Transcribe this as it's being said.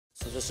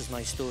this is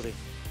my story.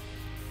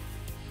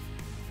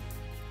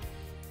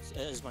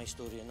 It is my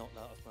story and not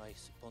that of my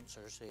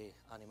sponsors,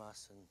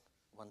 Animas and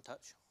One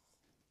Touch.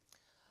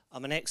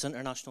 I'm an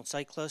ex-international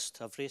cyclist.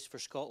 I've raced for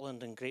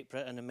Scotland and Great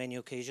Britain on many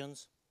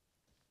occasions.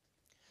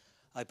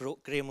 I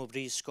broke Graham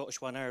O'Bree's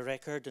Scottish 1 hour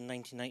record in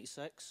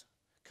 1996,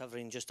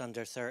 covering just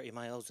under 30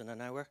 miles in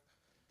an hour.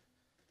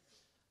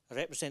 I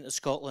represented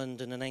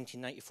Scotland in the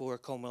 1994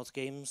 Commonwealth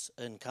Games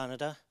in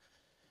Canada,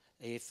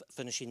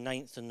 finishing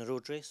 9th in the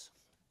road race.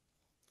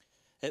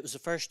 It was the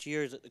first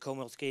year that the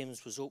Commonwealth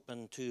Games was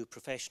open to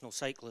professional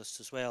cyclists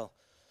as well,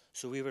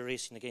 so we were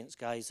racing against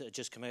guys that had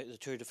just come out of the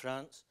Tour de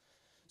France.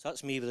 So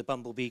that's me with the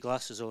bumblebee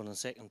glasses on in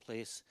second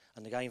place,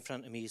 and the guy in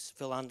front of me is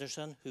Phil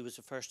Anderson, who was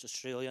the first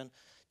Australian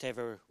to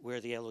ever wear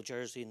the yellow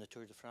jersey in the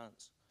Tour de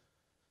France.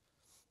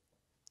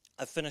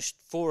 I finished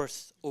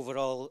 4th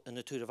overall in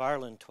the Tour of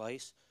Ireland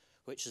twice,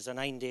 which is a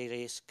 9-day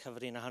race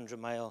covering 100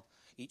 mile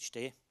each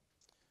day.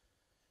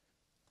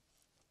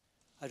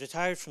 I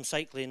retired from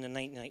cycling in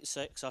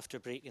 1996 after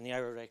breaking the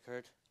hour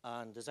record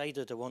and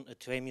decided I wanted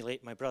to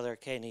emulate my brother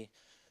Kenny,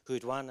 who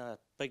had won a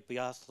big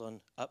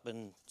biathlon up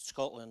in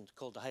Scotland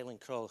called the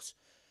Highland Cross,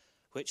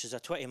 which is a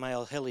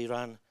 20-mile hilly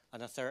run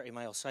and a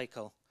 30-mile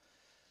cycle.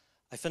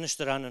 I finished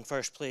the run in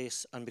first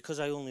place, and because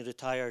I only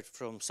retired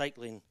from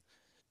cycling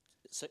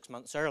 6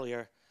 months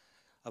earlier,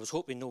 I was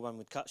hoping no one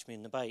would catch me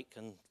in the bike,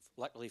 and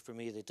luckily for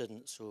me they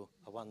didn't, so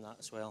I won that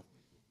as well.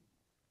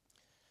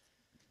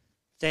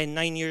 Then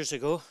 9 years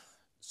ago,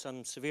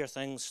 some severe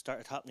things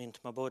started happening to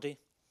my body.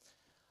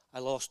 I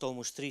lost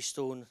almost 3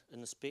 stone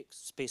in the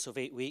space of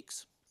 8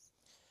 weeks.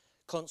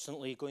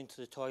 Constantly going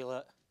to the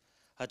toilet,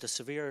 had a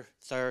severe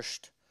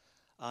thirst,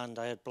 and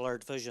I had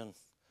blurred vision.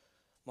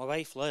 My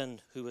wife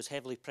Lynn, who was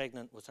heavily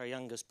pregnant with our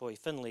youngest boy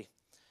Finlay,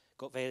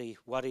 got very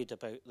worried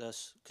about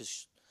this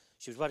because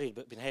she was worried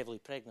about being heavily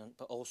pregnant,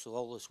 but also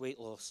all this weight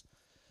loss.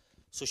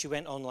 So she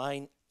went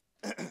online,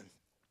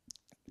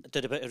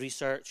 did a bit of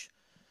research,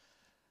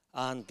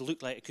 and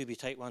looked like it could be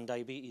type 1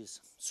 diabetes.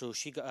 So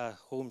she got a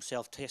home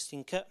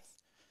self-testing kit.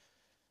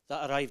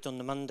 That arrived on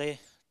the Monday,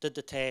 did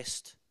the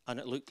test, and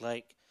it looked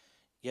like,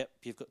 yep,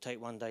 you've got type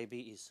 1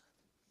 diabetes.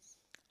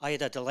 I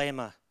had a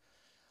dilemma.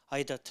 I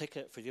had a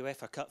ticket for the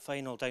UEFA Cup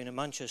final down in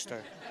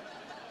Manchester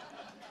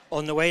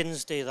on the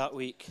Wednesday that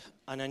week,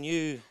 and I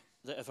knew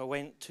that if I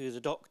went to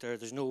the doctor,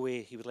 there's no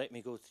way he would let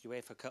me go to the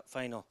UEFA Cup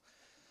final.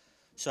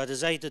 So I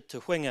decided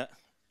to wing it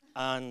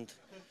and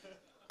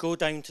go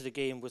down to the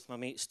game with my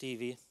mate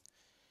Stevie.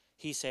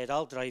 He said,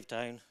 I'll drive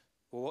down,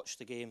 we'll watch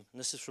the game. And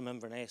this is from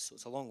Inverness, so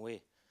it's a long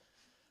way.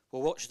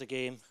 We'll watch the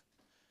game.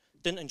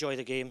 Didn't enjoy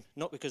the game,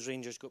 not because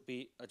Rangers got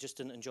beat. I just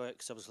didn't enjoy it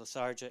because I was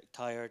lethargic,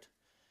 tired.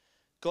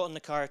 Got in the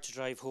car to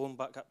drive home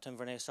back up to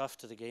Inverness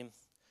after the game.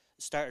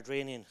 It started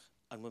raining,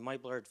 and with my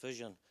blurred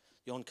vision,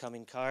 the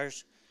oncoming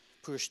cars,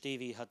 poor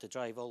Stevie had to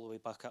drive all the way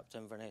back up to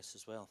Inverness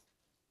as well.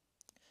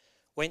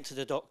 Went to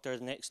the doctor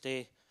the next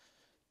day.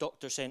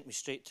 Doctor sent me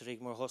straight to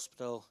Rigmore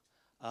Hospital,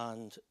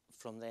 and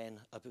from then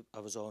I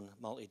was on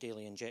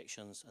multi-daily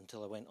injections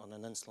until I went on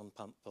an insulin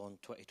pump on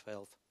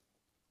 2012.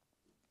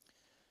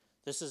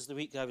 This is the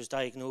week I was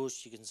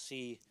diagnosed. You can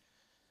see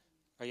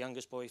our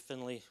youngest boy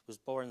Finlay was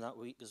born that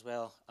week as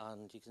well,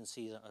 and you can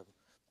see that I'm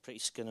pretty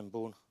skin and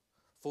bone.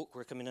 Folk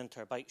were coming into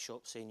our bike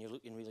shop saying, you're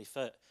looking really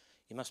fit,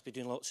 you must be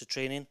doing lots of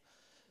training.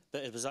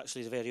 But it was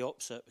actually the very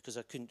opposite, because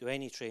I couldn't do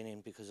any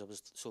training because I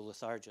was so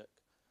lethargic.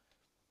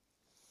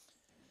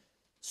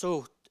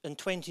 So in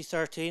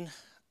 2013,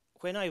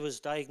 when I was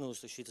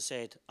diagnosed, I should have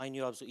said, I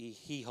knew absolutely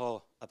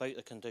hee-haw about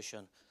the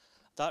condition.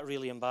 That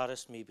really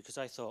embarrassed me because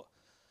I thought,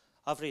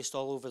 I've raced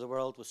all over the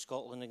world with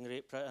Scotland and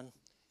Great Britain.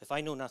 If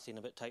I know nothing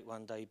about type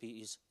 1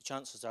 diabetes, the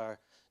chances are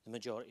the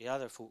majority of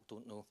other folk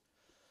don't know.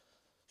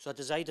 So I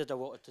decided I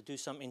wanted to do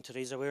something to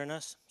raise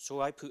awareness.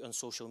 So I put on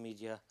social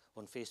media,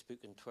 on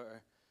Facebook and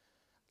Twitter,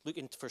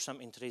 looking for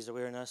something to raise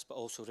awareness, but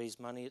also raise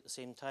money at the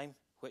same time,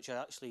 which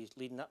I actually,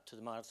 leading up to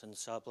the Marathon de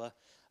Sable,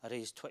 I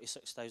raised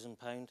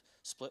 £26,000,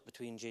 split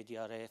between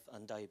JDRF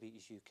and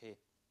Diabetes UK.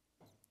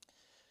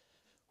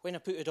 When I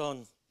put it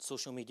on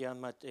social media,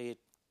 my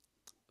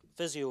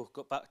physio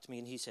got back to me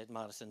and he said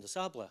Marathon de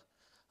Sable.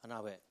 And I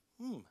went,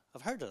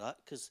 I've heard of that,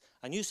 because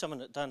I knew someone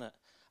that had done it,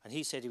 and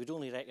he said he would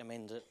only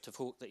recommend it to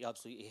folk that he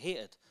absolutely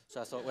hated.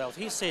 So I thought, well, if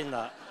he's saying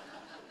that,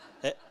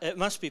 it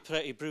must be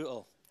pretty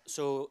brutal.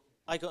 So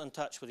I got in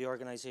touch with the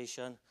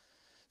organisation.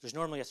 There's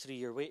normally a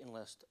 3-year waiting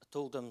list. I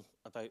told them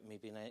about me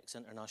being an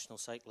ex-international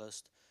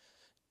cyclist,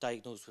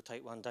 diagnosed with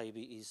type 1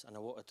 diabetes, and I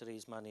wanted to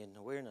raise money and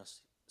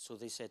awareness. So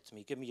they said to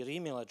me, give me your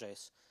email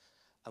address,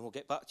 and we'll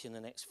get back to you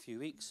in the next few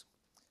weeks.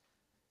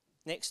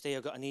 Next day, I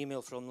got an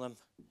email from them,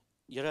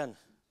 you're in.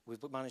 We've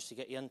managed to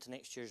get you into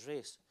next year's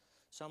race.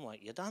 So I'm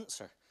like, you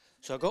dancer.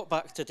 So I got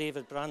back to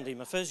David Brandy,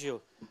 my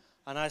physio,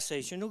 and I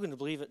said, you're not going to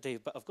believe it,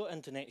 Dave, but I've got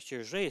into next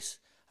year's race.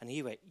 And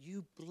he went,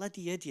 you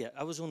bloody idiot.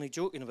 I was only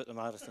joking about the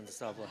Marathon de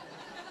Sable.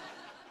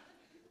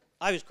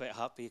 I was quite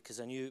happy because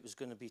I knew it was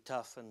going to be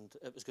tough and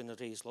it was going to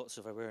raise lots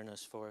of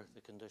awareness for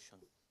the condition.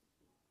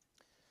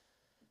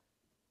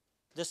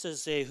 This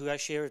is who I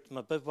shared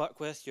my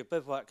bivouac with. Your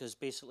bivouac is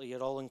basically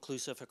your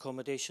all-inclusive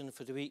accommodation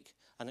for the week,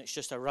 and it's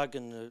just a rug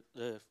in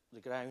the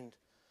ground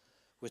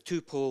with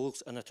 2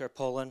 poles and a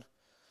tarpaulin.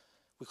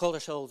 We called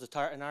ourselves the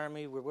Tartan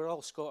Army. We were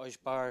all Scottish,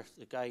 bar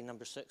the guy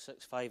number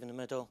 665 in the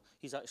middle.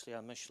 He's actually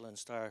a Michelin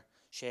star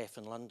chef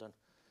in London.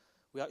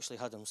 We actually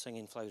had him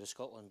singing Flower of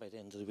Scotland by the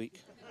end of the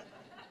week.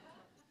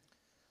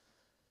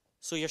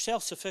 So you're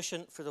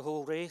self-sufficient for the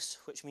whole race,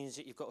 which means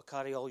that you've got to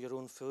carry all your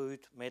own food,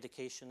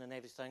 medication and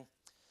everything.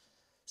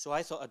 So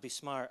I thought I'd be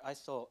smart. I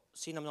thought,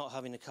 seeing I'm not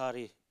having to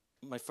carry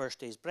my first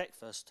day's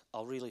breakfast,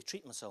 I'll really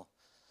treat myself.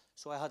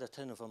 So I had a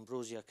tin of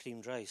Ambrosia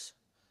creamed rice.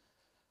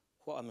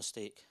 What a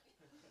mistake.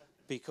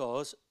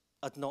 Because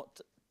I'd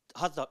not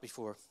had that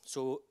before.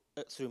 So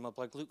it threw my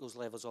blood glucose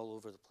levels all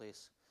over the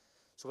place.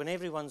 So when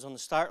everyone's on the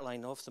start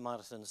line of the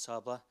Marathon de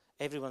Sable,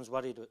 everyone's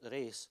worried about the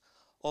race.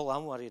 All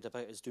I'm worried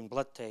about is doing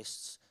blood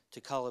tests to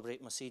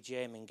calibrate my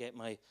CGM and get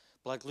my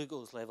blood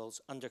glucose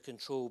levels under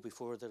control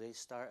before the race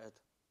started.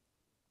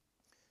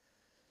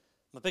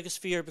 My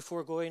biggest fear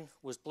before going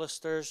was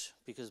blisters,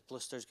 because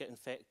blisters get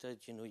infected.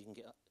 You know, you can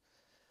get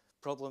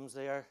problems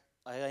there.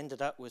 I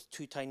ended up with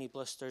 2 tiny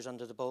blisters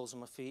under the balls of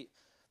my feet.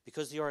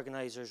 Because the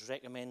organisers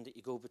recommend that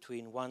you go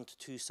between 1 to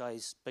 2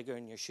 sizes bigger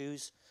in your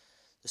shoes,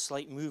 the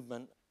slight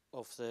movement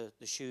of the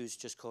shoes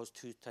just caused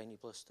 2 tiny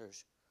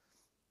blisters.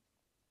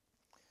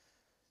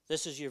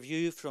 This is your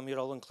view from your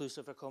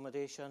all-inclusive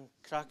accommodation,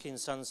 cracking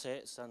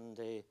sunsets and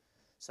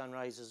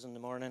sunrises in the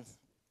morning.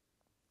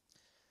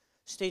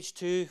 Stage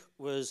 2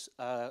 was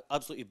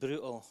absolutely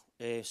brutal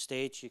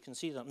stage. You can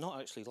see that I'm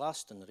not actually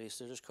last in the race.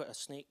 There's quite a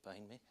snake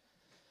behind me.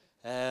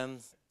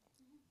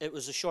 It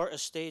was the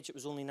shortest stage. It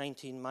was only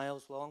 19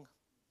 miles long.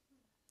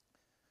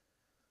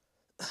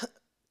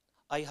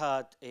 I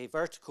had a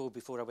vertigo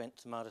before I went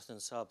to Marathon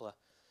des Sables.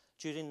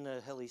 During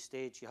the hilly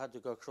stage, you had to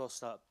go across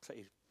that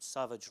pretty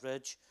savage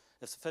ridge.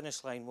 If the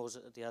finish line was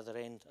at the other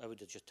end, I would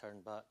have just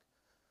turned back.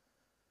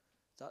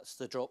 That's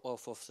the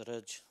drop-off off the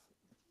ridge.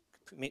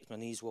 It makes my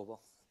knees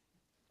wobble.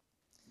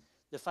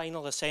 The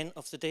final ascent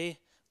of the day,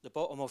 the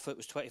bottom of it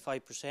was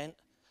 25%,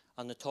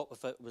 and the top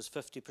of it was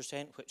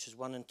 50%, which is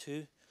 1 and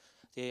 2.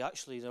 The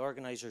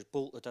organisers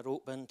bolted a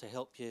rope in to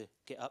help you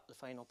get up the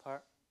final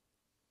part.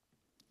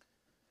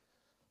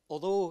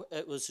 Although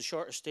it was the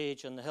shorter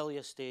stage and the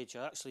hilliest stage,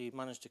 I actually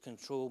managed to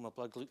control my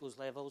blood glucose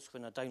levels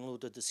when I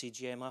downloaded the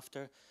CGM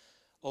after,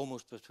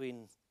 almost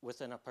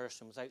within a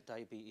person without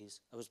diabetes.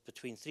 I was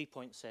between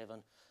 3.7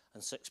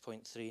 and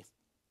 6.3.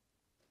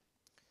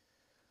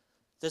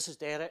 This is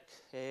Derek.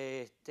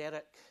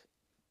 Derek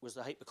was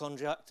the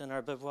hypochondriac in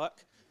our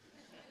bivouac.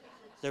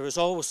 There was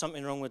always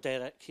something wrong with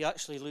Derek. He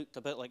actually looked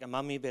a bit like a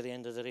mummy by the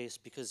end of the race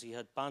because he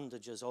had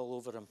bandages all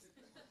over him.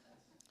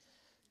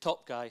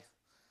 Top guy,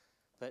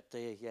 but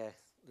yeah,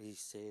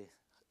 he's a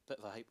bit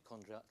of a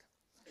hypochondriac.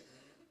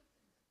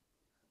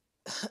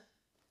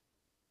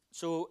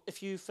 So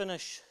if you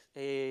finish,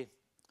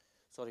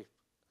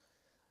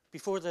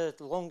 before the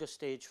longest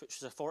stage,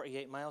 which was a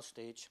 48-mile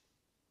stage,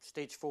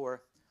 stage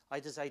 4, I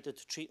decided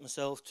to treat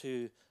myself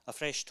to a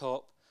fresh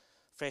top,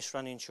 fresh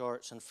running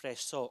shorts and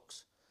fresh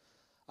socks.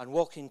 And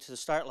walking to the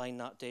start line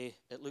that day,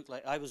 it looked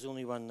like I was the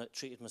only one that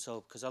treated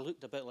myself because I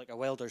looked a bit like a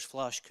welder's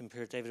flash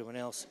compared to everyone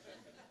else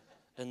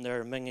in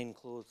their minging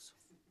clothes.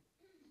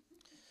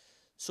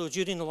 So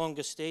during the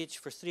longest stage,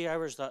 for 3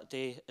 hours that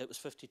day, it was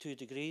 52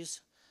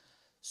 degrees,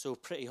 so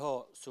pretty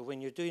hot. So when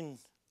you're doing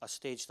a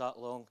stage that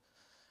long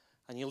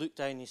and you look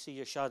down and you see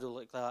your shadow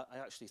like that, I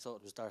actually thought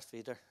it was Darth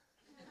Vader.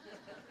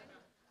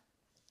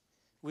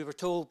 We were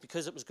told,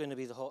 because it was going to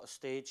be the hottest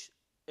stage,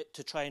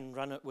 to try and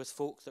run it with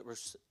folk that were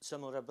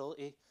similar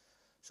ability.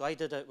 So I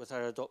did it with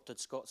our adopted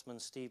Scotsman,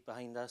 Steve,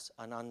 behind us,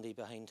 and Andy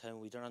behind him.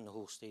 We'd run the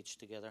whole stage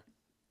together.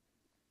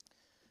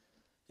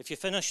 If you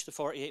finish the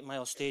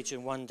 48-mile stage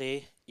in one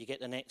day, you get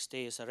the next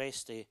day as a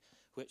rest day,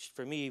 which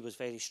for me was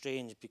very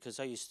strange because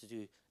I used to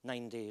do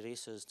 9-day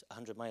races,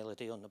 100 mile a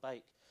day on the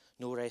bike,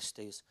 no rest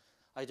days.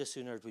 I'd as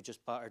sooner we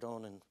just battered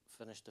on and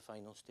finished the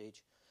final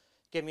stage.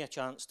 Give me a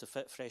chance to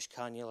fit fresh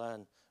cannula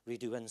and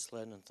redo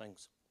insulin and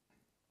things.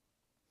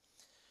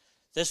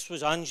 This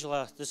was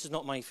Angela. This is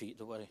not my feet,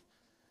 don't worry.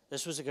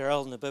 This was a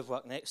girl in the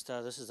bivouac next to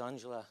her. This is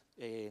Angela,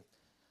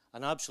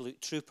 an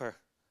absolute trooper.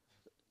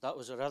 That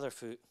was her other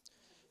foot.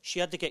 She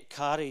had to get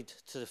carried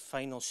to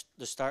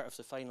the start of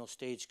the final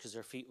stage because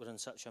her feet were in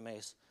such a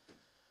mess.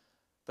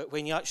 But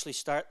when you actually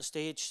start the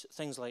stage,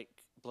 things like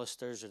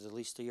blisters are the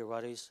least of your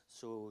worries.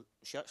 So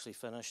she actually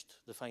finished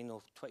the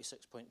final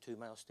 26.2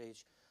 mile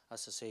stage.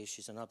 As I say,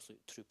 she's an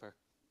absolute trooper.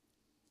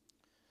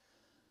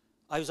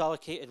 I was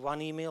allocated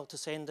 1 email to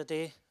send a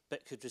day,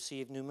 but could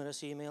receive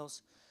numerous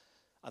emails.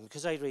 And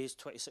because I raised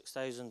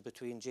 26,000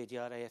 between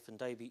JDRF and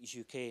Diabetes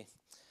UK,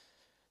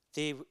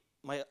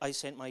 I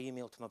sent my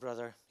email to my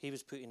brother. He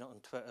was putting it on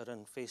Twitter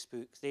and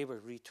Facebook. They were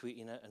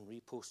retweeting it and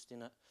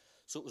reposting it.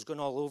 So it was going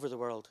all over the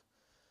world.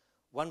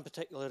 One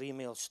particular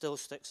email still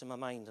sticks in my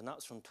mind, and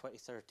that's from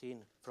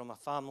 2013, from a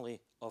family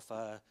of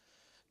a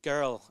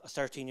girl, a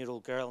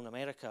 13-year-old girl in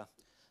America,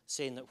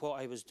 saying that what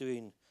I was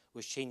doing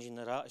was changing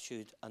their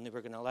attitude, and they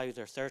were going to allow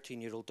their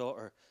 13-year-old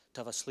daughter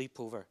to have a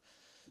sleepover.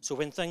 So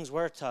when things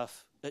were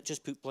tough, it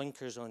just put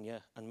blinkers on you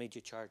and made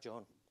you charge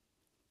on.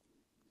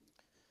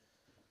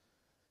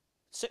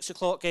 6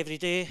 o'clock every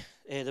day,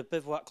 the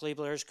bivouac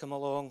labellers come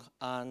along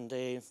and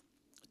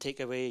take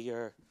away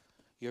your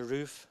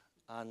roof,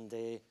 and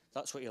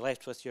that's what you're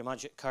left with, your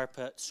magic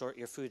carpet, sort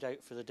your food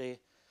out for the day.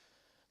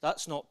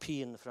 That's not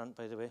pee in the front,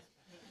 by the way.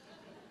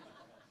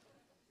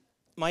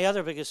 My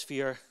other biggest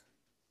fear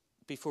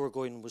before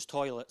going was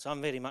toilets.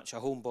 I'm very much a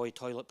homeboy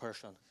toilet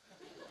person.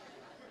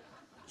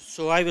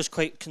 So I was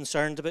quite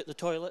concerned about the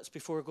toilets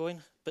before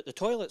going, but the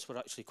toilets were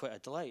actually quite a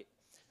delight.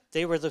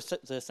 They were the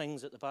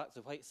things at the back,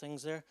 the white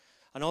things there,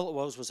 and all it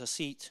was a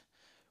seat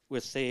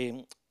with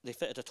they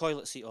fitted a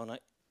toilet seat on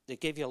it. They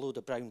gave you a load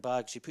of brown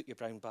bags. You put your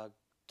brown bag,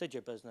 did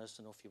your business,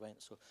 and off you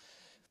went. So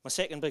my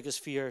second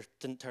biggest fear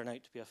didn't turn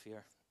out to be a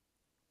fear.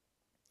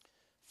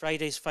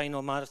 Friday's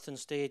final marathon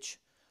stage,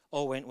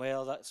 all went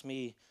well. That's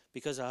me.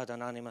 Because I had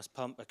an animus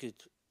pump, I could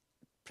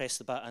press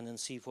the button and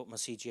see what my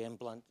CGM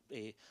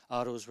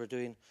arrows were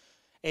doing.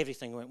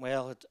 Everything went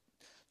well.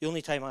 The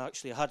only time I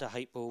actually had a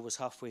hypo was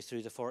halfway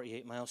through the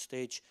 48-mile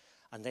stage,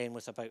 and then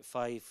with about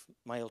 5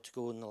 miles to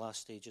go in the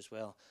last stage as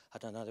well,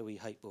 had another wee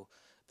hypo.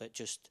 But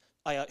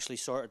I actually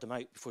sorted them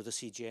out before the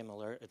CGM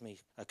alerted me.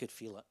 I could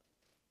feel it.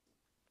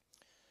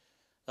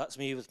 That's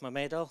me with my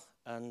medal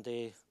and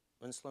the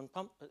insulin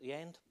pump at the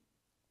end.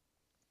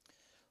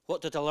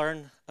 What did I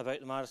learn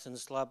about the Marathon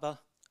Slabba?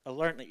 I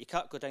learned that you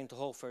can't go down to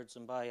Halfords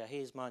and buy a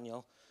Hayes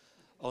manual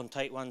on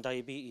type 1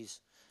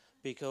 diabetes,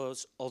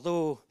 because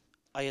although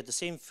I had the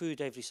same food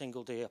every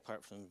single day,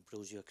 apart from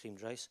brosio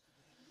creamed rice,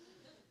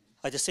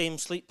 I had the same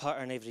sleep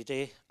pattern every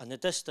day, and the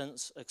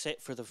distance,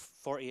 except for the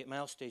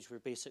 48-mile stage, were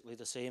basically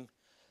the same.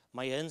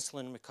 My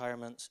insulin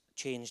requirements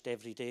changed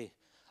every day.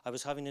 I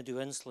was having to do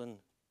insulin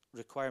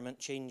requirement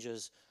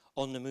changes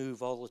on the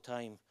move all the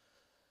time.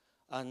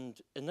 And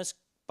in this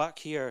back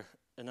here,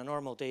 in a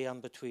normal day, I'm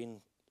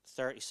between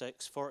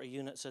 36, 40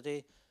 units a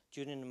day.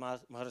 During the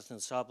Marathon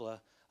Sabla,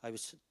 I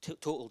was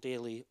total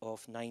daily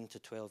of 9 to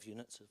 12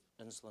 units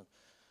of insulin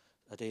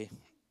a day.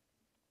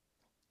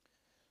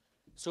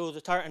 So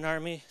the Tartan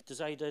Army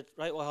decided,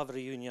 right, we'll have a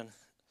reunion.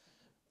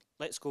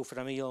 Let's go for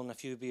a meal and a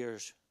few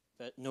beers.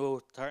 But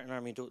no, Tartan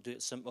Army don't do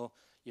it simple.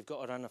 You've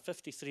got to run a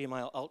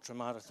 53-mile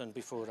ultra-marathon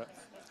before it.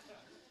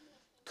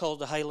 Called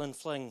the Highland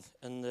Fling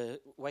in the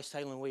West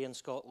Highland Way in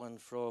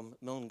Scotland, from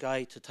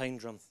Milngavie to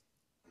Tyndrum.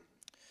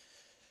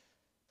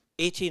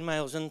 18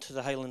 miles into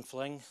the Highland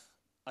Fling,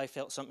 I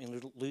felt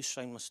something loose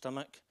around my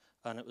stomach,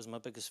 and it was my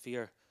biggest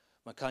fear.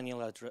 My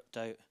cannula had ripped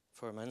out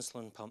for my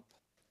insulin pump.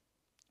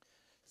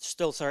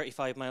 Still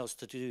 35 miles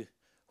to do.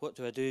 What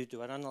do?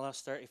 Do I run the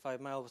last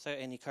 35 miles without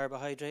any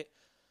carbohydrate?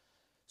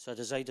 So I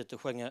decided to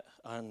wing it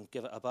and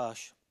give it a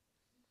bash.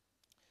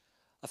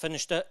 I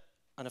finished it,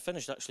 and I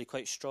finished actually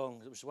quite strong.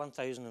 There was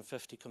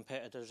 1,050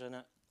 competitors in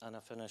it, and I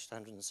finished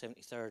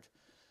 173rd,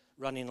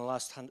 running the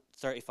last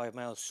 35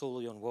 miles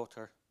solely on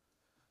water.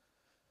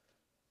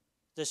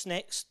 This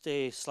next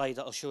slide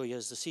that I'll show you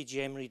is the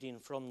CGM reading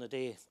from the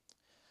day.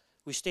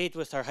 We stayed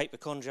with our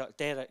hypochondriac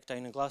Derek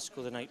down in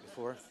Glasgow the night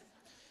before.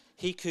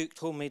 He cooked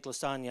homemade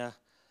lasagna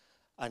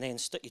and then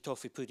sticky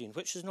toffee pudding,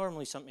 which is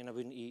normally something I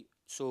wouldn't eat,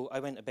 so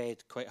I went to bed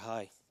quite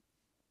high.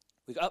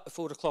 We got up at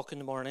 4 o'clock in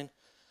the morning,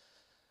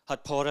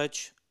 had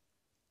porridge,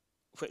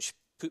 which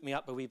put me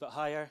up a wee bit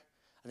higher,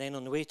 and then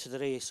on the way to the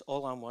race,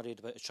 all I'm worried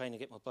about is trying to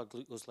get my blood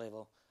glucose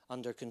level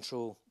under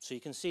control. So you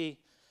can see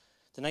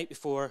the night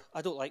before,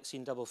 I don't like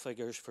seeing double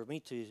figures. For me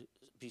to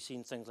be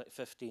seeing things like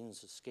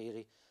 15s is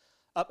scary.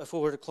 Up at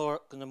 4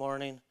 o'clock in the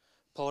morning,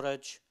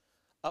 porridge,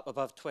 up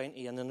above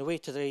 20, and on the way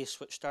to the race,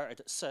 which started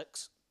at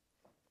 6,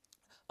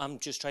 I'm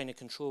just trying to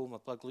control my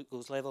blood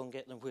glucose level and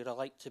get them where I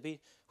like to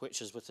be,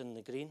 which is within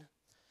the green.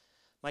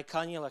 My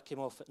cannula came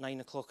off at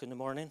 9 o'clock in the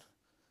morning,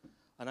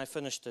 and I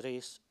finished the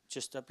race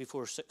just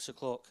before 6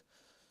 o'clock.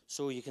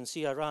 So you can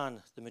see I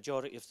ran the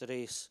majority of the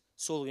race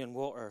solely on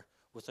water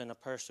within a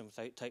person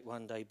without type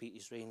 1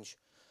 diabetes range.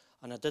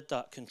 And I did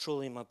that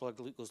controlling my blood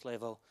glucose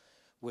level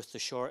with the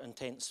short,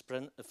 intense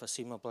sprint if I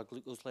see my blood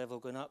glucose level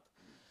going up.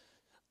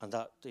 And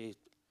that they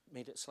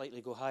made it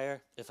slightly go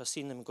higher. If I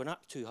seen them going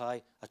up too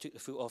high, I took the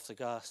foot off the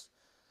gas.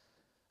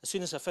 As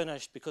soon as I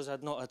finished, because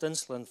I'd not had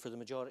insulin for the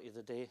majority of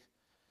the day,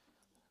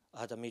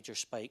 I had a major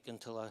spike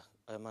until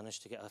I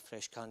managed to get a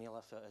fresh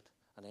cannula fitted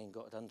and then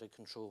got it under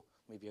control,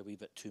 maybe a wee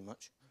bit too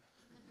much.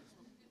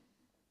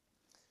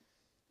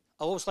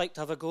 I always like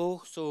to have a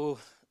goal, so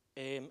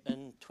in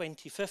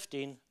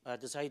 2015 I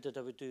decided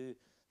I would do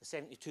the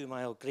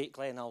 72-mile Great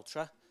Glen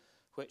Ultra,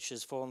 which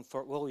is from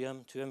Fort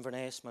William to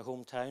Inverness, my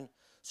hometown,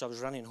 so I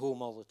was running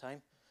home all the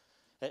time.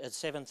 It had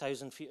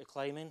 7,000 feet of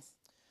climbing,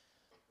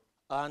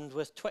 and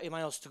with 20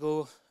 miles to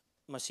go,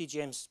 my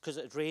CGM, because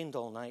it had rained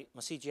all night,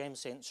 my CGM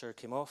sensor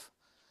came off.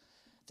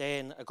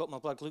 Then I got my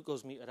blood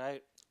glucose meter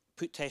out,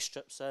 put test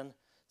strips in.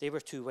 They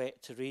were too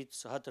wet to read,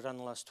 so I had to run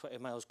the last 20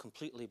 miles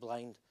completely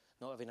blind,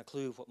 not having a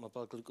clue what my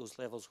blood glucose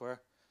levels were.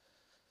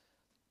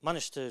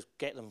 Managed to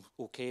get them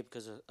okay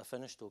because I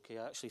finished okay.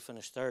 I actually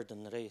finished third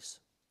in the race.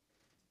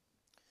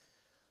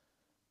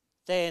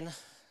 Then,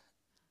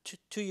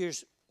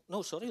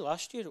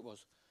 last year it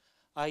was,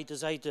 I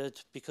decided,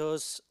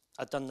 because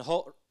I'd done the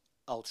hot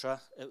ultra,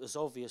 it was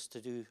obvious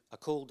to do a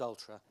cold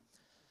ultra.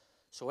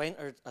 So I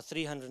entered a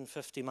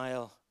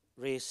 350-mile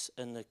race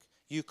in the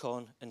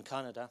Yukon in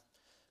Canada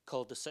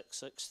called the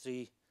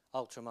 663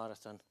 Ultra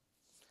Marathon.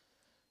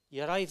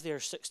 You arrive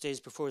there 6 days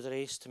before the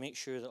race to make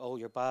sure that all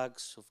your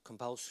bags of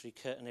compulsory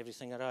kit and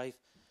everything arrive.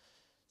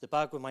 The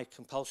bag with my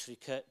compulsory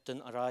kit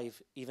didn't arrive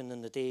even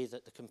in the day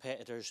that the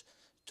competitors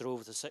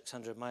drove the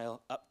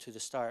 600-mile up to the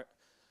start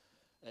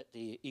at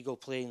the Eagle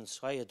Plains,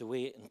 so I had to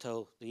wait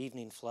until the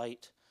evening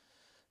flight.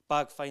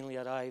 Bag finally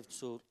arrived,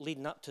 so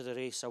leading up to the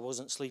race I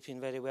wasn't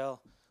sleeping very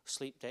well,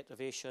 sleep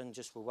deprivation,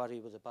 just with worry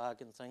with the bag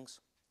and things.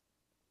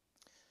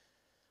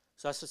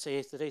 So as I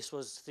say, the race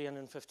was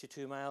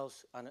 352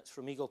 miles, and it's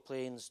from Eagle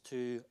Plains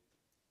to,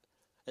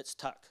 it's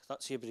TAC,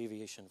 that's the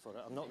abbreviation for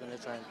it. I'm not going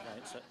to try and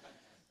pronounce it.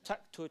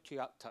 TAC to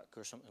TAC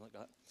or something like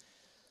that.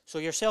 So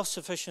you're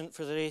self-sufficient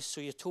for the race,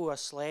 so you tow a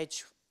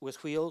sledge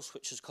with wheels,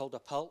 which is called a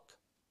pulk.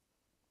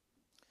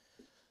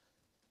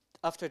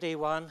 After day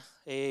one,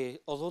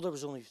 although there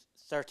was only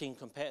 13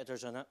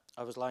 competitors in it,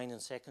 I was lying in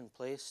second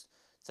place.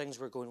 Things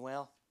were going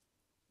well.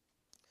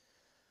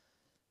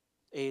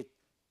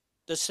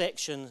 This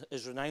section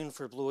is renowned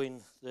for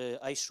blowing the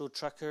ice road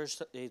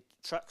truckers, the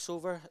trucks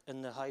over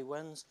in the high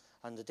winds,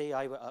 and the day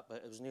I went up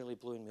it was nearly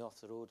blowing me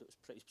off the road. It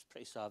was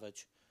pretty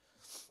savage.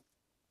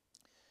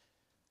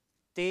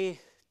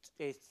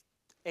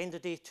 End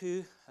of day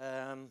two,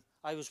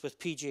 I was with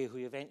PJ, who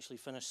eventually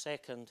finished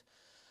second,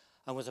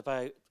 and with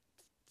about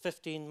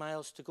 15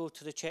 miles to go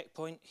to the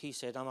checkpoint, he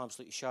said, I'm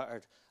absolutely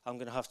shattered. I'm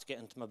going to have to get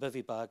into my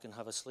bivvy bag and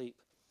have a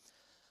sleep.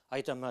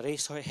 I'd done my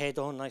race head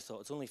on, and I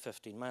thought, it's only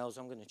 15 miles,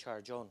 I'm going to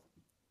charge on.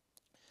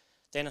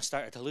 Then I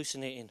started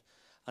hallucinating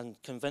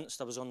and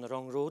convinced I was on the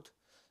wrong road.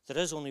 There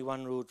is only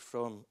one road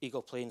from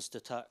Eagle Plains to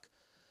TAC,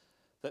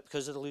 but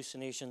because of the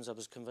hallucinations, I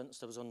was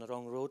convinced I was on the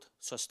wrong road,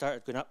 so I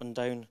started going up and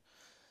down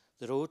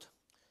the road.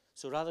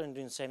 So rather than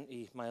doing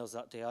 70 miles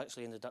that day, I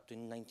actually ended up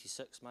doing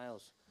 96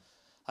 miles.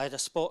 I had a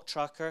spot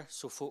tracker,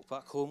 so folk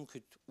back home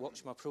could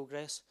watch my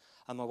progress,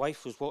 and my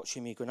wife was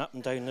watching me going up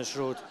and down this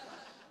road,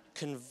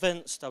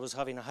 convinced I was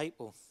having a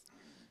hypo.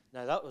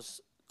 Now that was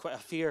quite a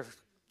fear,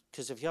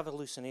 because if you have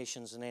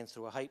hallucinations and then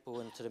throw a hypo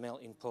into the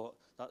melting pot,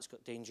 that's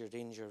got danger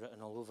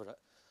written all over it.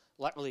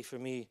 Luckily for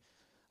me,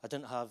 I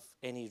didn't have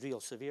any real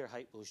severe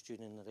hypos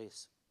during the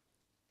race.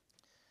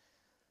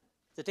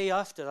 The day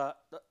after that,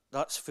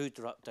 that's food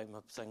wrapped down my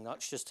thing.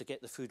 That's just to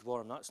get the food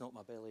warm. That's not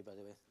my belly, by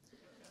the way.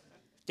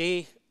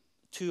 Day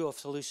two of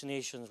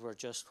hallucinations were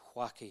just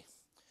wacky.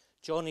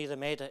 Johnny, the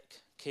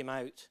medic, came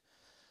out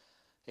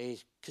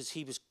because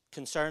he was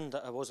concerned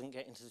that I wasn't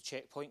getting to the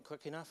checkpoint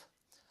quick enough.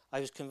 I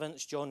was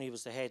convinced Johnny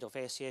was the head of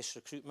SAS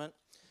recruitment,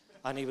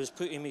 and he was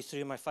putting me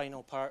through my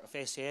final part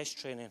of SAS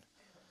training.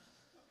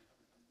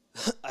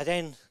 I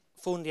then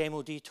phoned the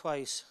MOD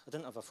twice. I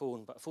didn't have a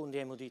phone, but I phoned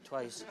the MOD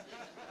twice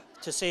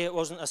to say it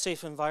wasn't a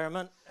safe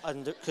environment,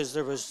 and because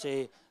there was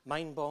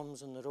mine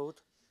bombs on the road.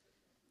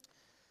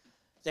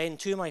 Then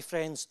two of my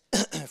friends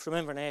from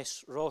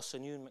Inverness, Ross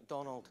and Ewan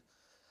MacDonald,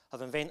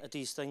 have invented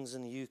these things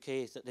in the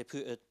UK that they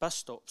put at bus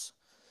stops,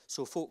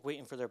 so folk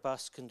waiting for their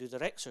bus can do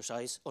their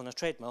exercise on a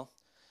treadmill,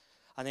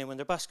 and then when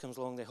their bus comes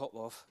along, they hop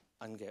off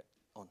and get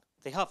on.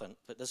 They haven't,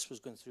 but this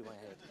was going through my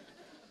head.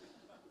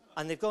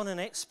 And they've gone and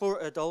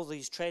exported all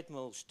these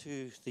treadmills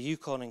to the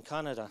Yukon in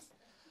Canada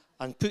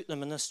and put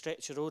them in this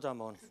stretch of road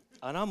I'm on.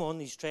 And I'm on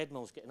these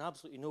treadmills getting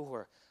absolutely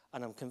nowhere,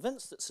 and I'm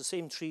convinced it's the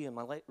same tree on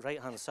my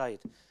right-hand side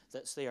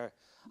that's there.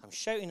 I'm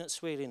shouting and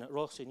swearing at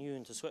Ross and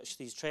Ewan to switch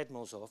these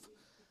treadmills off,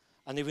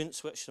 and they wouldn't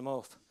switch them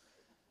off.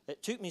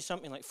 It took me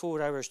something like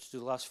 4 hours to do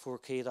the last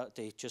 4K that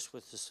day, just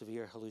with the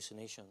severe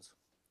hallucinations.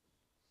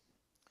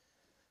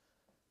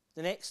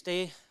 The next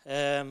day,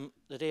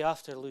 the day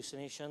after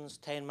hallucinations,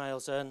 10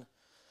 miles in,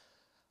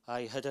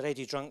 I had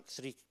already drunk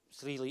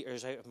three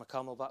litres out of my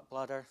camelback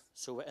bladder,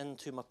 so went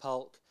into my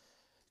pulk,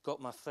 got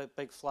my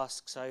big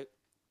flasks out,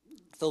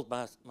 filled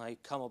my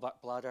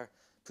camelback bladder,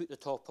 put the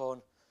top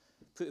on,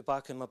 put it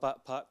back in my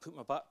backpack, put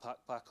my backpack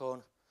back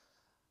on,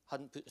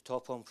 hadn't put the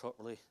top on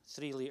properly,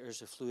 3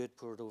 litres of fluid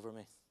poured over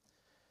me.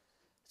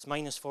 It's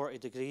minus 40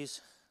 degrees,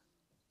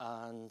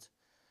 and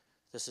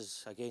this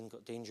has, again,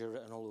 got danger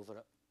written all over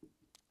it.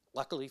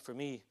 Luckily for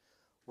me,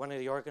 one of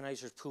the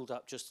organisers pulled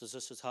up just as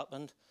this has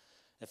happened.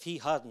 If he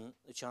hadn't,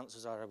 the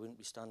chances are I wouldn't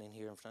be standing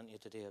here in front of you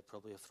today. I'd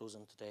probably have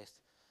frozen to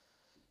death.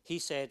 He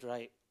said,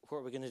 right, what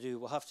are we going to do?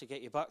 We'll have to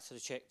get you back to the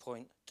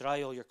checkpoint,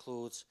 dry all your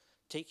clothes,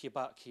 take you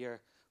back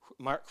here,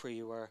 mark where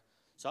you were.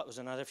 So that was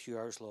another few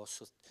hours lost.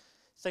 So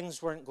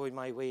things weren't going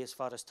my way as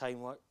far as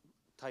time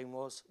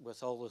was,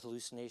 with all the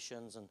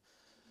hallucinations and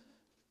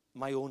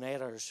my own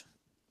errors.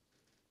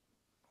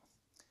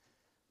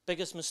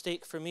 Biggest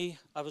mistake for me,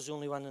 I was the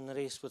only one in the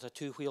race with a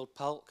 2-wheeled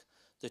pulk.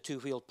 The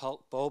 2-wheeled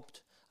pulk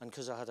bobbed, and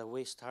because I had a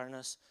waist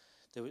harness,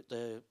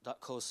 that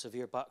caused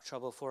severe back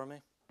trouble for me.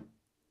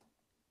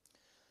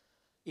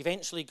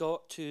 Eventually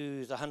got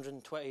to the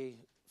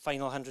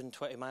final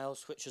 120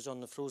 miles, which is on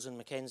the frozen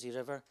Mackenzie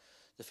River.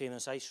 the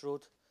famous ice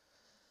road.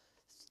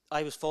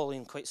 I was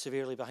falling quite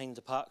severely behind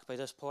the pack by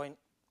this point.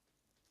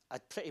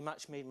 I'd pretty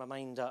much made my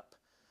mind up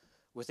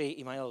with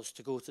 80 miles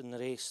to go in the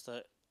race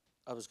that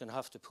I was going to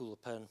have to pull a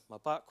pin. My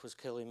back was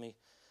killing me.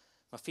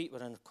 My feet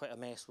were in quite a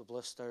mess with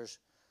blisters,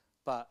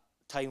 but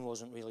time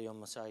wasn't really on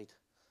my side.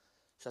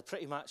 So I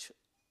pretty much,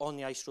 on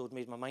the ice road,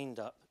 made my mind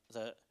up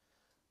that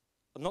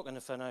I'm not going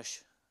to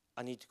finish.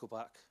 I need to go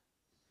back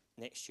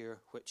next year,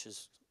 which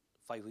is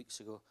 5 weeks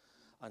ago,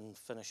 and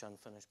finish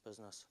unfinished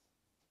business.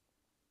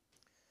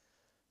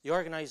 The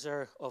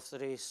organiser of the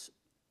race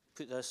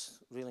put this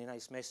really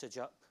nice message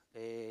up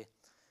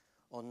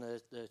on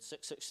the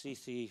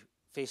 6633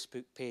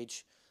 Facebook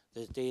page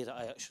the day that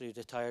I actually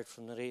retired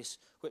from the race,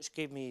 which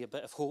gave me a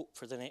bit of hope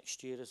for the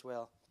next year as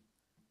well.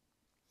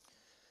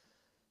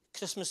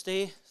 Christmas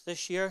Day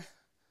this year,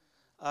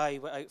 I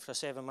went out for a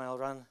 7-mile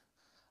run,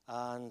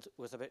 and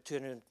with about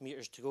 200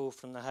 metres to go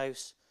from the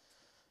house,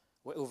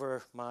 went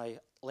over my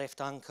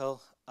left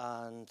ankle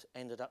and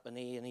ended up in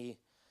A&E.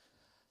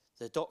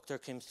 The doctor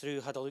came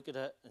through, had a look at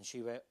it, and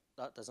she went,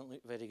 "That doesn't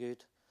look very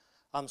good."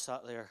 I'm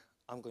sat there,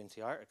 I'm going to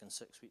the Arctic in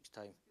 6 weeks'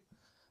 time.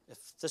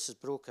 If this is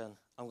broken,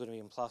 I'm going to be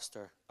in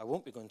plaster. I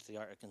won't be going to the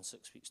Arctic in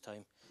 6 weeks'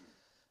 time.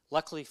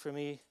 Luckily for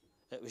me,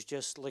 it was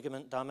just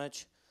ligament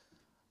damage.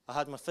 I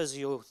had my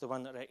physio, the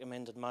one that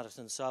recommended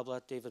Marathon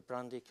Sabla, David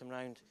Brandy, come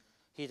round.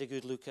 He had a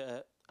good look at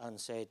it and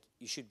said,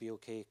 "You should be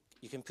okay.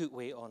 You can put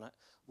weight on it.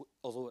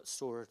 Although it's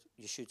sore,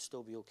 you should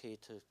still be okay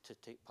to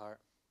take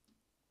part."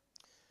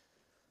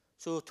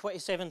 So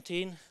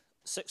 2017,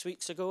 6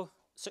 weeks ago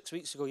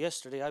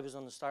yesterday, I was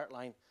on the start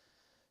line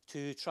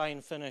to try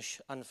and finish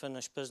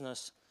unfinished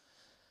business.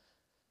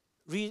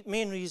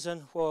 Main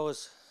reason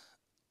was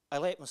I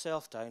let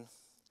myself down,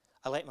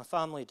 I let my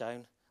family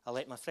down, I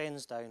let my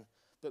friends down,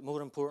 but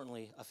more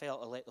importantly, I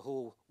felt I let the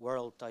whole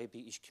world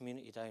diabetes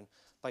community down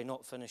by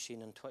not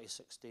finishing in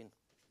 2016.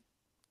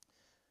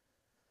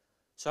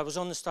 So I was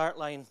on the start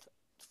line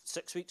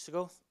 6 weeks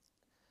ago.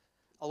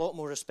 A lot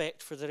more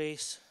respect for the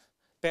race,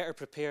 better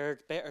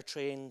prepared, better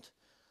trained,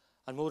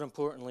 and more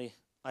importantly,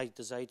 I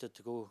decided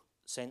to go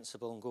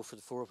sensible and go for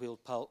the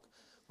 4-wheeled Palk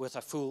with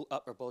a full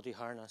upper body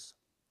harness.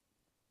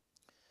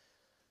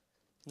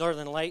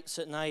 Northern Lights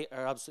at night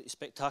are absolutely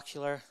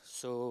spectacular,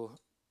 so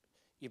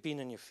you've been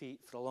on your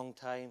feet for a long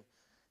time,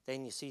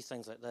 then you see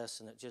things like this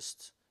and it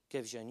just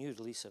gives you a new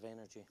release of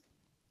energy.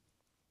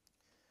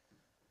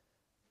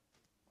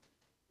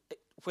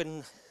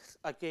 When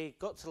I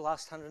got to the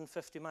last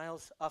 150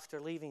 miles, after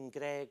leaving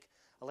Greg,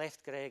 I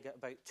left Greg at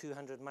about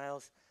 200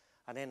 miles,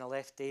 and then I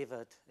left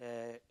David,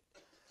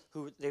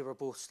 who they were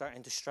both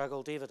starting to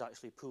struggle. David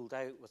actually pulled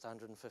out with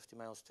 150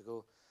 miles to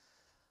go.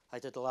 I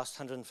did the last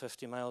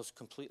 150 miles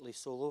completely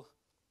solo.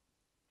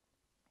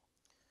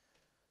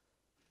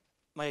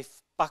 My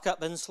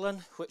backup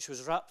insulin, which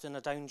was wrapped in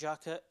a down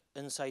jacket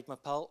inside my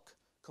Palk,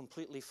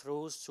 completely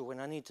froze. So when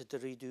I needed to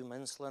redo my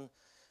insulin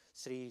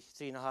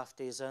 3.5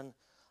 days in,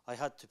 I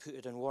had to put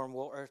it in warm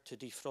water to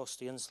defrost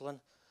the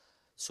insulin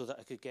so that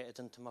I could get it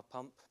into my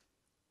pump.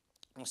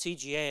 And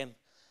CGM,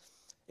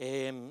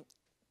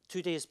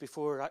 2 days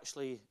before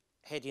actually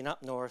heading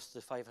up north,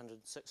 the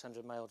 500,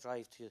 600 mile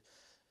drive to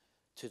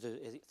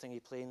the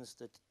thingy plains,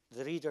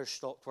 the reader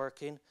stopped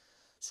working,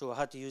 so I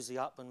had to use the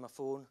app on my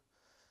phone.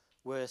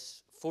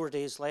 With 3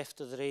 days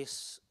left of the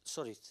race,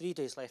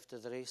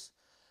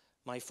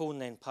 my phone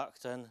then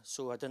packed in,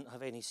 so I didn't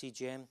have any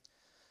CGM.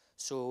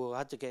 So I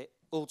had to get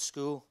old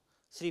school,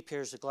 3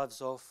 pairs of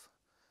gloves off,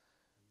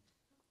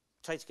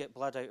 try to get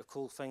blood out of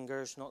cold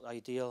fingers, not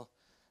ideal,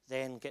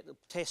 then get the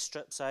test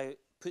strips out,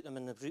 put them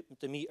in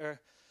the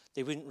meter.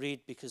 They wouldn't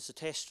read because the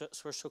test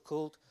strips were so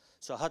cold,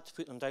 so I had to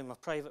put them down my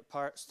private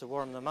parts to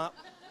warm them up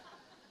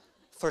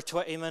for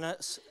 20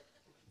 minutes,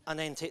 and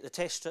then take the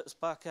test strips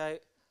back out,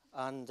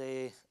 and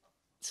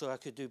so I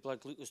could do blood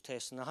glucose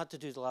tests. And I had to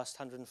do the last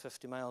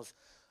 150 miles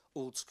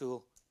old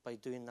school by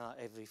doing that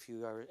every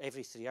few hours.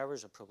 Every 3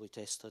 hours I probably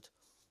tested.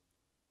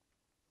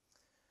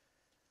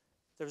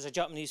 There was a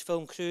Japanese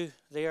film crew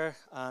there,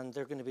 and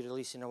they're going to be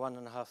releasing a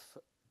 1.5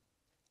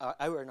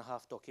 hour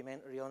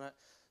documentary on it,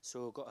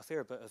 so got a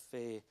fair bit of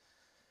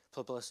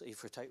publicity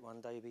for type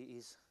 1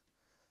 diabetes.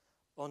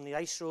 On the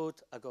ice road,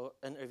 I got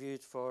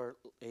interviewed for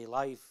a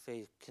live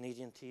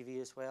Canadian TV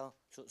as well,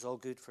 so it's all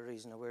good for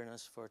raising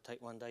awareness for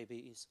type 1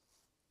 diabetes.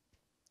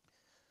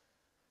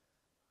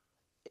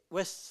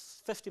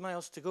 With 50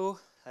 miles to go,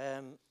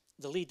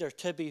 the leader,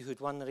 Tibby,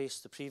 who'd won the race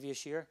the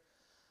previous year,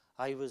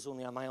 I was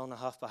only 1.5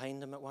 miles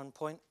behind him at one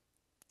point,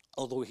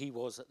 although he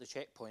was at the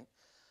checkpoint.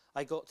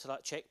 I got to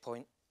that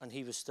checkpoint and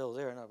he was still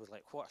there, and I was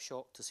like, what a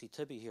shock to see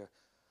Tibby here.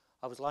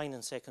 I was lying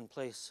in second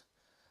place,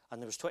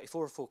 and there was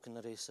 24 folk in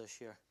the race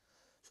this year.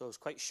 So I was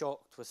quite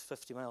shocked with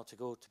 50 miles to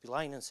go to be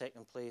lying in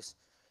second place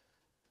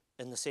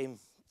in the same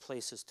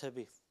place as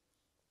Tibby.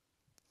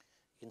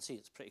 You can see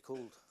it's pretty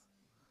cold.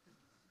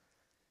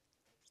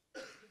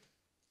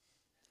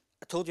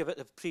 I told you about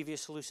the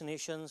previous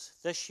hallucinations.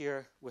 This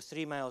year, with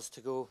 3 miles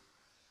to go,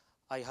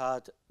 I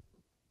had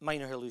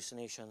minor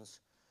hallucinations.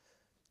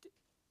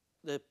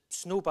 the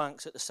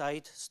snowbanks at the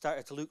side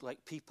started to look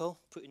like people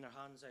putting their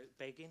hands out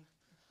begging.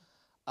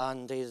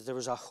 And there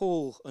was a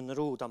hole in the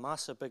road, a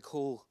massive big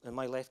hole in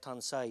my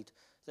left-hand side,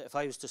 that if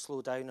I was to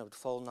slow down, I would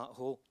fall in that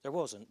hole. There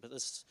wasn't, but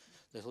this is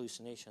the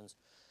hallucinations.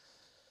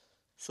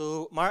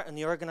 So Martin,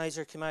 the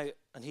organiser, came out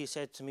and he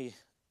said to me,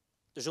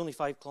 there's only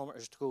 5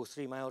 kilometres to go,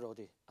 3 mile,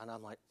 Roddy. And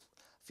I'm like,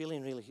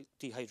 feeling really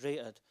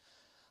dehydrated.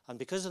 And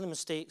because of the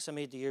mistakes I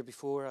made the year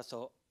before, I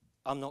thought,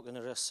 I'm not going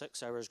to risk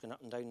 6 hours going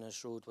up and down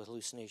this road with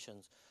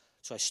hallucinations.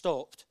 So I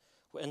stopped,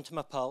 went into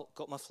my pulk,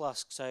 got my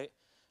flasks out,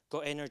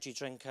 got energy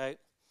drink out,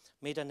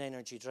 made an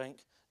energy drink,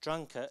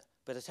 drank it.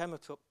 By the time I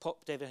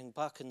popped everything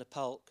back in the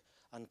pulk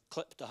and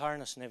clipped the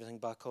harness and everything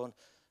back on,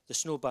 the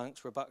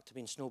snowbanks were back to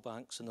being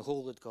snowbanks and the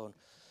hole had gone.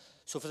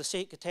 So for the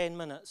sake of 10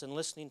 minutes and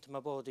listening to my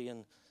body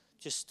and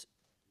just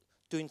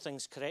doing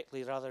things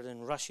correctly rather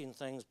than rushing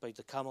things by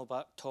the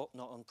camelback top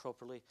not on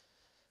properly,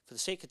 for the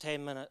sake of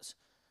 10 minutes,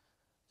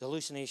 the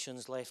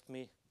hallucinations left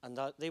me, and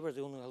they were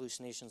the only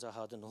hallucinations I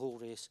had in the whole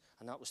race,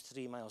 and that was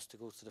 3 miles to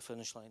go to the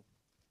finish line.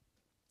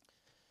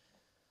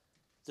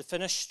 The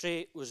finish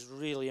straight was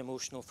really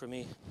emotional for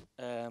me.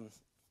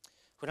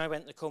 When I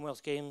went to the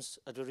Commonwealth Games,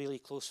 I had a really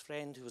close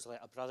friend who was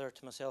like a brother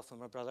to myself and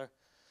my brother.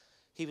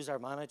 He was our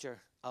manager,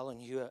 Alan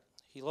Hewitt.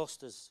 He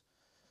lost his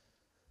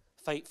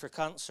fight for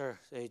cancer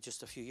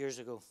just a few years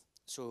ago.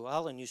 So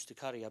Alan used to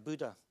carry a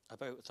Buddha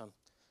about with him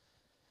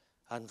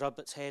and rub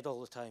its head all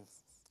the time.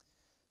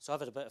 So I've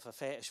had a bit of a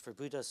fetish for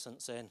Buddhas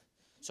since then.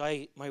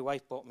 So my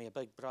wife bought me a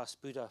big brass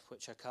Buddha,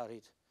 which I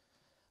carried.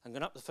 And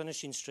going up the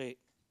finishing straight,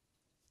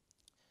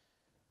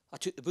 I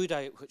took the Buddha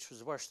out, which was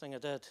the worst thing I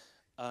did,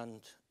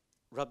 and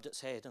rubbed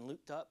its head and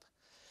looked up.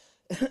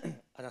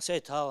 And I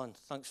said to Alan,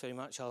 thanks very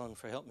much, Alan,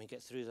 for helping me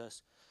get through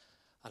this.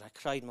 And I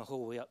cried my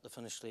whole way up the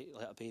finish straight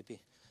like a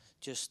baby.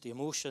 Just the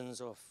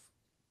emotions of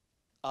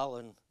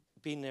Alan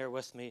being there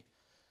with me,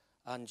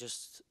 and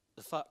just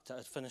the fact that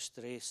I'd finished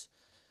the race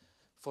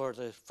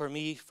for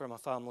me, for my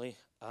family,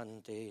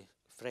 and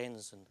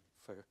friends, and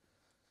for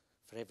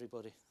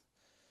everybody.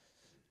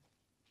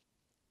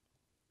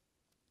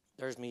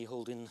 There's me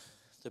holding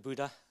the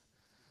Buddha,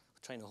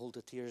 trying to hold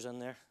the tears in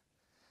there.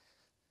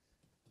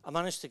 I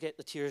managed to get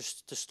the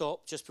tears to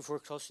stop just before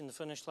crossing the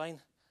finish line.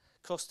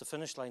 Crossed the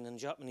finish line, and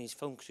the Japanese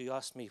film crew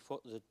asked me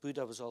what the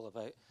Buddha was all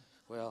about.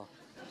 Well,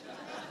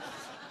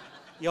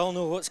 you all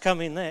know what's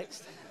coming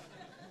next.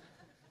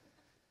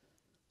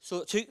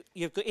 So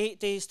you've got 8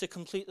 days to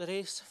complete the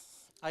race.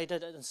 I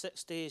did it in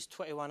 6 days,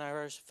 21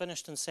 hours,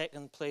 finished in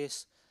 2nd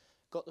place,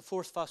 got the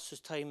 4th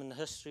fastest time in the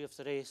history of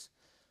the race,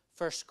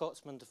 first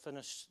Scotsman to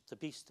finish the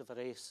beast of a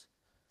race.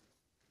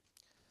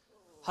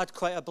 Had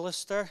quite a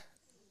blister.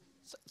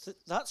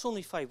 That's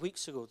only 5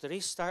 weeks ago. The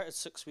race started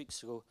 6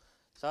 weeks ago.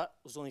 That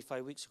was only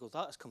 5 weeks ago.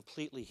 That is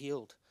completely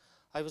healed.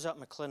 I was at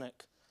my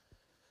clinic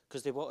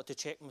because they wanted to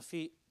check my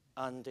feet,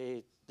 and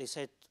they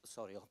said,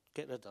 sorry, I'll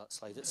get rid of that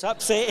slide. It's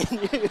upsetting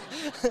you.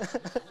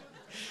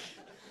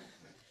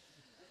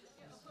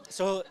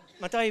 So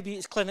my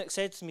diabetes clinic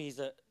said to me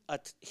that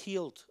I'd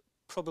healed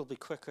probably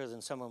quicker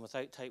than someone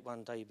without type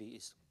 1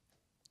 diabetes.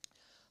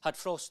 Had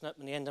frostnip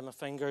in the end of my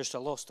fingers. I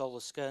lost all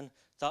the skin.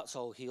 That's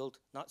all healed.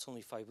 That's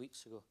only 5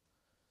 weeks ago.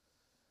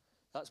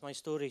 That's my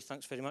story.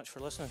 Thanks very much for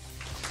listening.